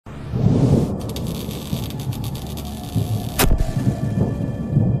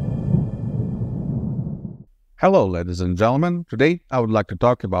Hello, ladies and gentlemen. Today, I would like to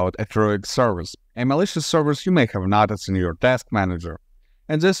talk about Atruic Service, a malicious service you may have noticed in your task manager.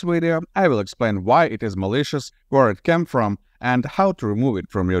 In this video, I will explain why it is malicious, where it came from, and how to remove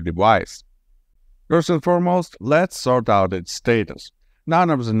it from your device. First and foremost, let's sort out its status. None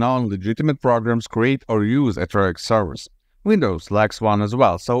of the known legitimate programs create or use Atruic Service. Windows lacks one as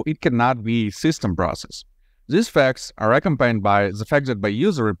well, so it cannot be a system process. These facts are accompanied by the fact that by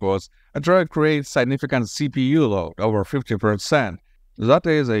user reports, Atruic creates significant CPU load, over 50%. That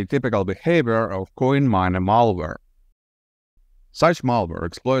is a typical behavior of coin miner malware. Such malware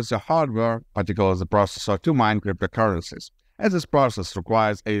exploits the hardware, particularly the processor, to mine cryptocurrencies. As this process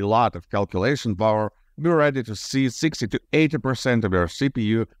requires a lot of calculation power, be ready to see 60 to 80% of your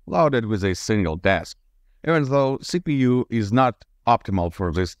CPU loaded with a single task. Even though CPU is not optimal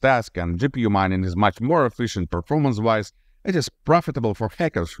for this task and GPU mining is much more efficient performance-wise, it is profitable for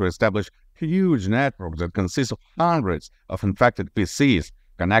hackers who establish huge networks that consist of hundreds of infected PCs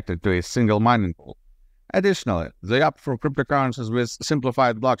connected to a single mining pool. Additionally, they opt for cryptocurrencies with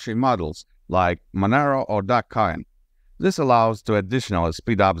simplified blockchain models like Monero or Dogecoin. This allows to additionally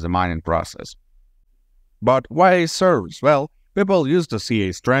speed up the mining process. But why a service? Well, people used to see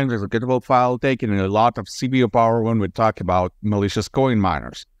a strange executable file taking a lot of CPU power when we talk about malicious coin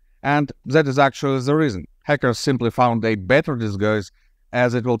miners. And that is actually the reason. Hackers simply found a better disguise,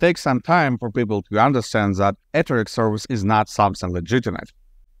 as it will take some time for people to understand that Atruic Service is not something legitimate.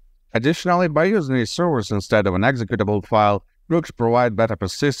 Additionally, by using a service instead of an executable file, crooks provide better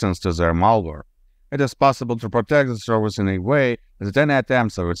persistence to their malware. It is possible to protect the service in a way that any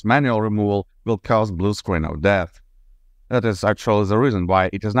attempts of its manual removal will cause blue screen of death. That is actually the reason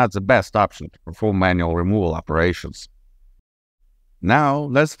why it is not the best option to perform manual removal operations. Now,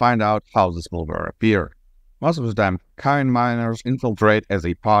 let's find out how this malware appeared. Most of the time, coin miners infiltrate as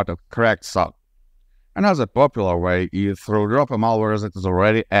a part of cracked software. Another popular way is through dropper malware that is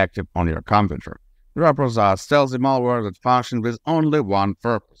already active on your computer. Droppers are stealthy malware that function with only one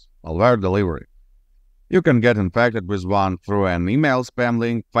purpose: malware delivery. You can get infected with one through an email spam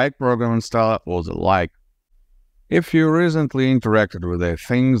link, fake program installer, or the like. If you recently interacted with the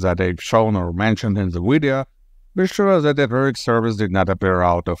things that I've shown or mentioned in the video, be sure that the Atruic Service did not appear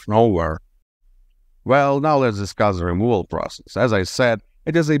out of nowhere. Well, now let's discuss the removal process. As I said,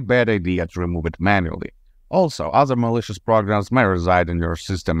 it is a bad idea to remove it manually. Also, other malicious programs may reside in your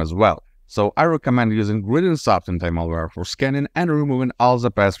system as well, so I recommend using Soft anti-malware for scanning and removing all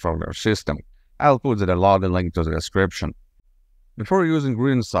the paths from your system. I'll put the download link to the description. Before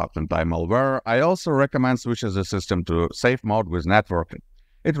using Soft anti-malware, I also recommend switching the system to safe mode with networking.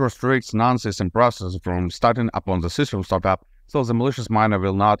 It restricts non-system processes from starting upon the system startup, so the malicious miner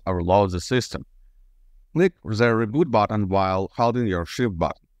will not overload the system. Click the reboot button while holding your shift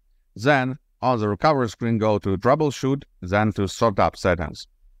button. Then, on the recovery screen, go to Troubleshoot, then to Startup Settings.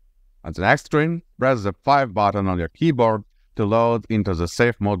 On the next screen, press the 5 button on your keyboard to load into the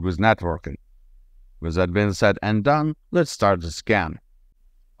safe mode with networking. With that being said and done, let's start the scan.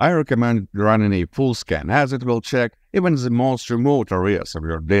 I recommend running a full scan, as it will check even the most remote areas of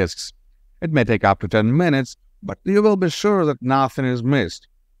your disks. It may take up to 10 minutes, but you will be sure that nothing is missed.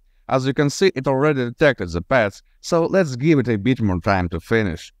 As you can see, it already detected the paths, so let's give it a bit more time to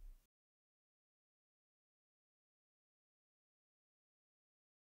finish.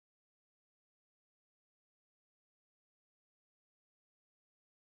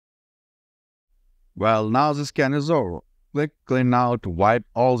 Well, now the scan is over. Click Clean Now to wipe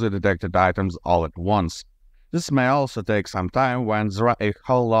all the detected items all at once. This may also take some time when there are a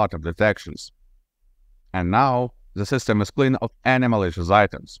whole lot of detections. And now, the system is clean of any malicious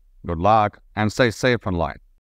items. Good luck and stay safe online.